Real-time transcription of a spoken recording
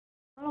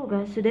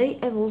guys, today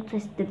I will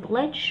test the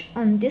glitch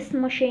on this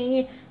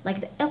machine,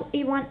 like the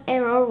LE1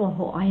 error.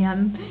 I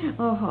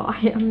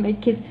am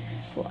making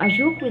a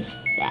joke with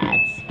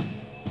that.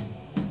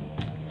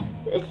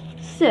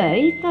 Let's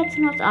say that's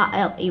not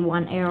a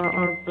LE1 error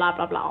or blah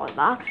blah blah or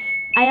that.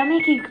 I am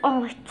making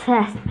only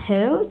test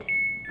mode.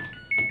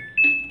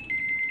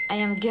 I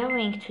am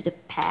going to the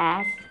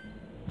past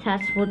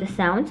test for the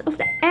sounds of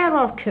the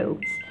error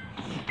codes.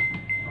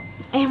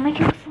 I am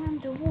making from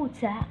the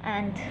water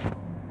and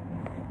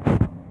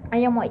I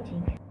am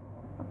waiting.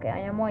 Okay, I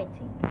am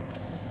waiting.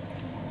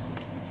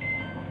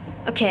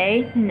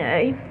 Okay,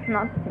 no,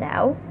 not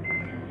now.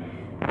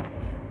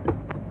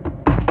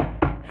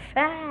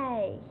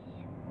 Hey!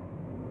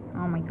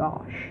 Oh my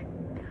gosh.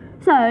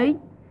 So,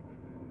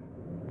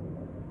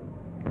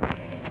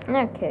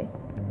 okay.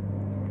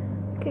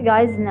 Okay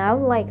guys, now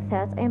like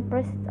that, I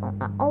pressed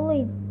on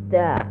only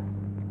the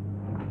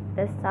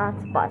start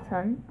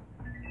button,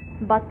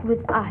 but with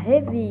a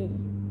heavy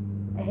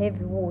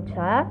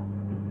water.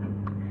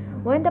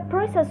 When the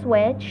pressure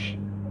switch,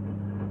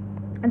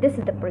 and this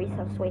is the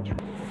pressure switch,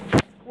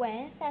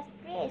 when that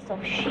piece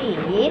of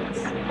sheet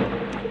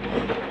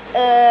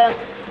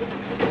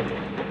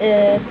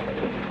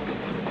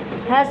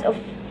has of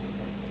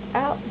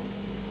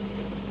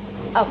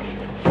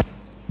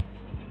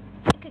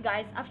okay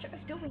guys, after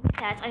doing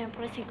that, I am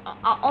pressing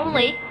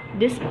only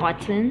this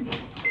button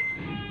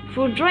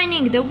for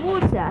draining the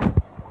water.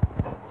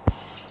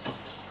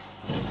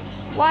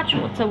 Watch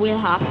what will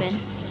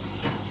happen.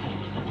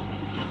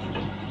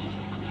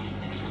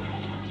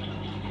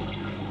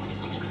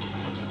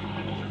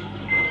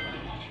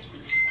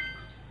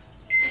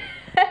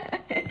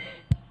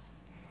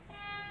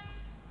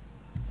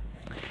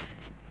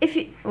 If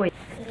you wait,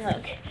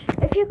 look.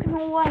 If you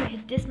can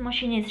why this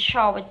machine is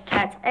showing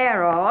that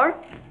error,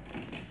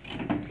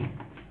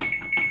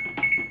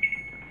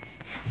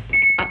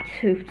 a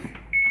tooth.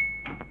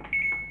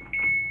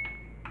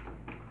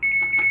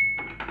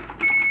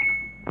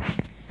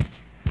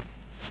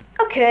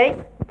 Okay,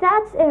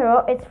 that's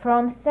error. It's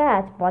from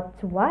that,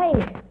 but why?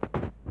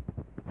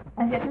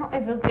 I don't know.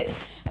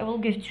 I will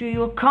give to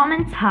your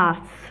comment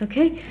hearts.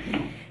 Okay,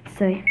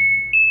 so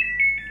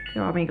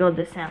oh my god,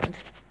 the sound.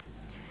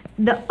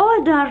 The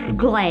other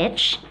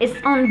glitch is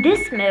on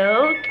this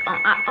mode,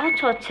 on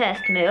auto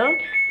test mode.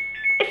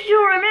 If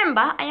you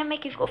remember, I am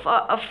making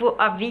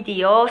a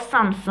video,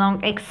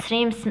 Samsung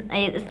Extreme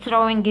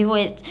throwing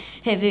with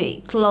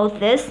heavy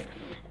clothes,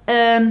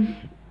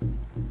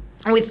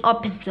 with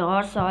open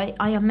door. So I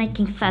am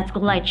making that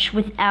glitch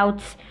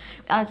without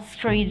a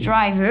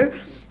screwdriver.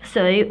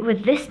 So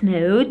with this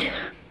mode,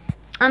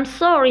 I'm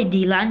sorry,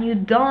 Dylan, you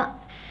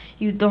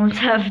don't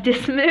have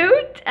this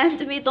mode,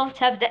 and we don't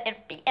have the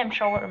RPM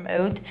shower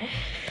mode.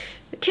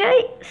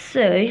 Okay,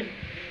 so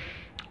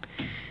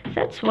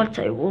that's what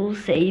I will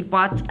say,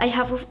 but I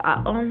have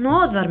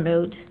another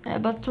mode,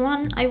 but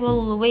one I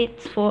will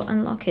wait for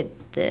unlock it,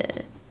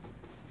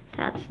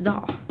 that's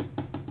door.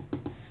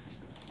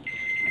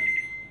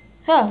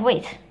 Oh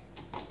wait,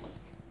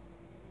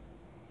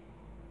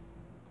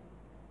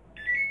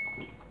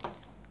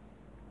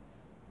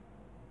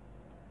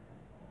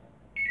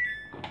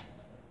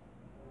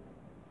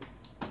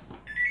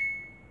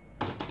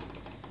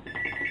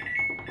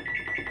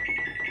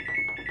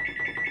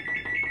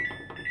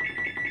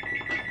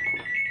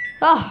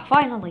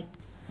 finally.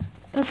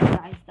 Okay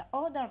guys, the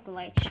other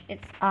glitch is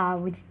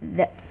with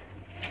the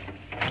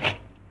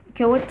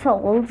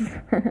tools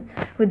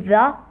with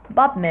the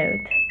pop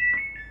mode,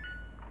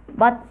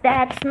 but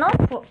that's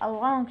not for a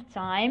long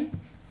time.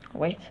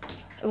 Wait,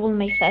 I will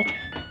make that.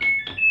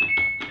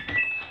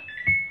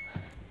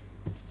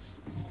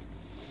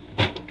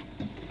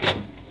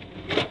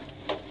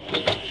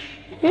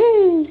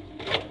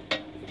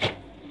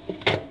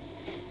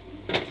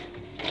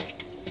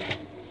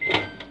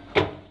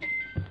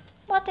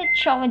 But it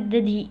showed the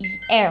DE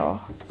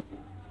error.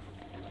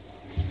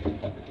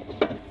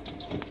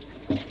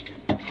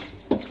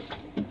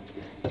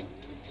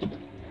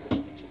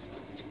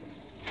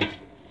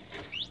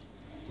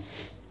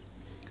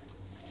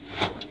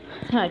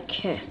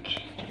 Okay.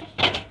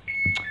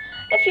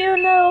 If you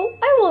know,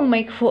 I will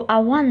make for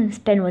a one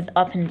spin with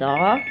open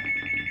door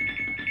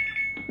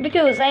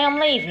because I am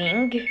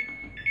leaving,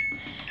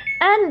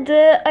 and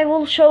I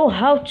will show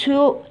how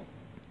to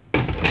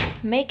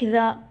make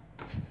the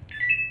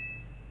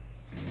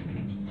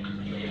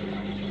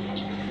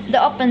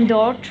open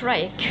door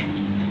trick.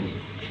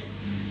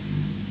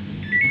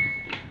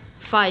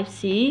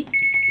 5C.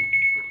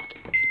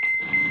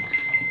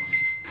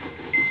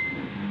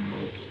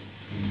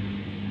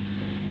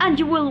 And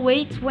you will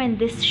wait when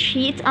this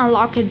sheet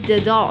unlocks the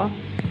door.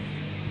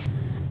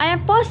 I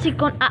am posting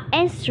on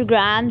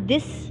Instagram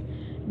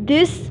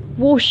this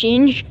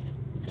washing,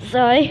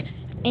 so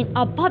in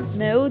a pop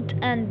mode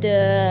and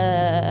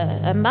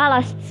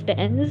ballast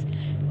spins.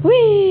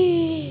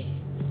 Whee!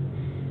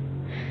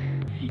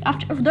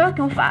 After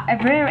working with a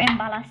very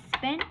imbalanced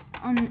spin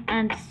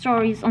and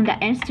stories on the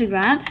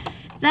Instagram,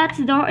 that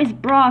door is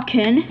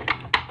broken.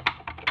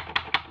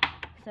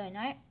 So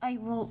now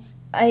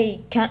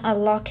I can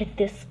unlock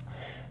this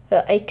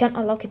I can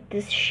unlock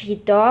this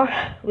sheet door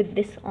with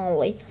this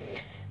only.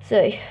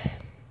 So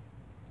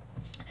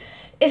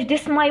if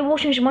this is my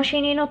washing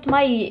machine, not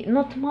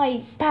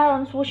my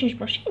parents' washing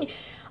machine,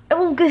 I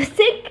will get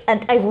sick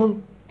and I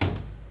will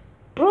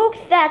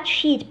broke that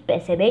sheet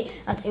basically,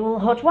 and I will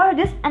hotwire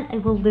this and I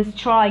will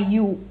destroy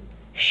you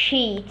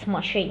sheet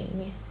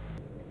machine.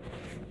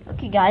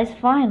 Okay guys,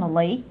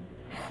 finally,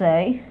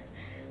 so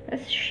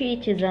this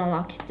sheet is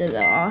unlocked the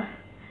door.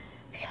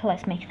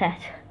 Let's make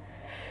that.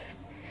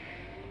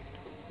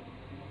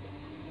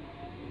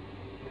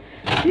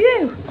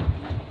 Phew!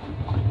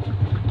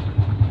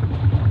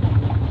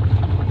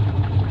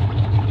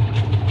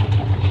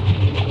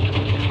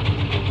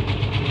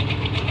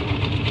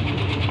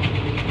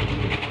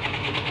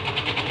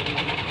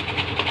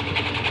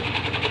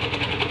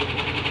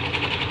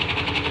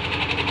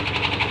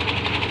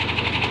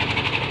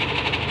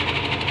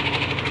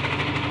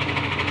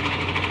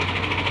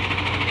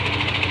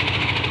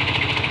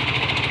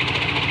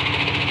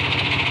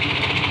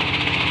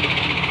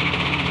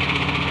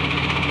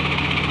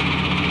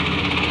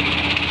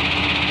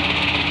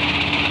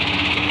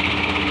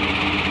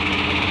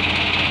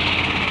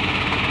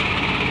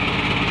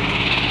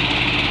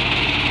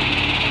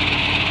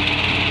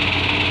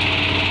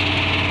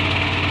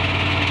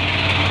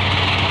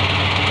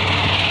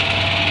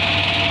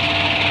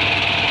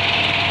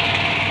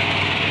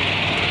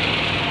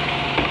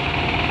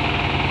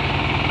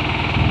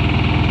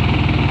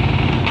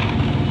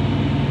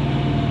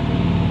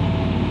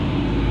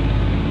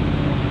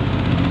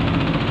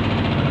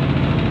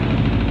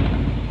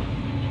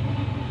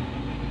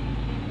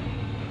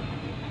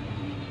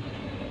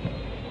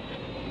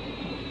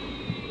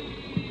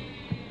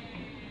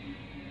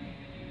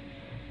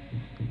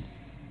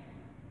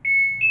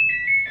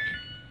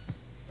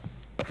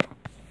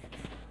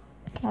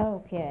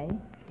 Okay.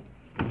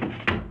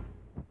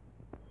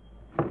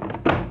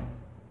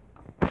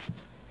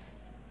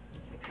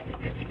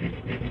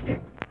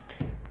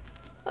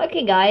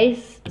 Okay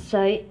guys, so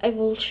I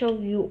will show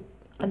you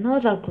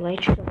another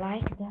glitch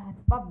like that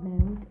pub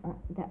mode on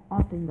the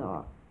open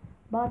door.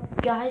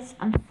 But guys,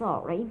 I'm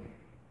sorry.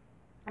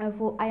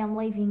 I am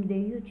leaving the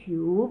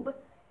YouTube.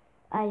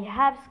 I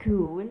have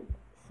school,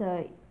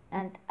 so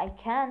and I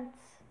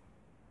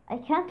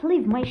can't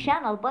leave my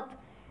channel, but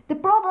the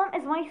problem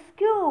is my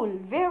school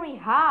very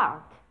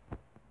hard.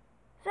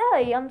 So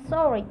I'm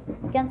sorry,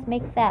 can't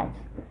make that.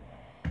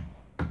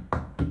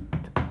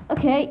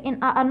 Okay, in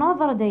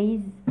another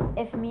days,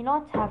 if me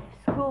not have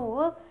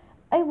school,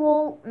 I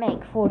will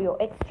make for you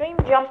extreme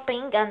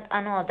jumping and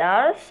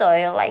another. So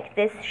like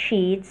this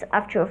sheets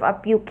after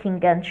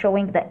puking and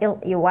showing the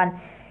LE1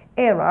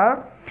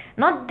 error,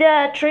 not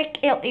the trick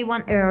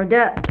LE1 error,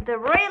 the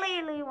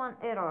really LE1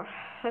 error.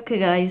 Okay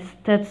guys,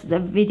 that's the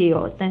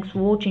video. Thanks for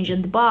watching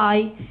and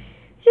bye.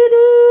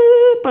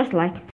 Press like.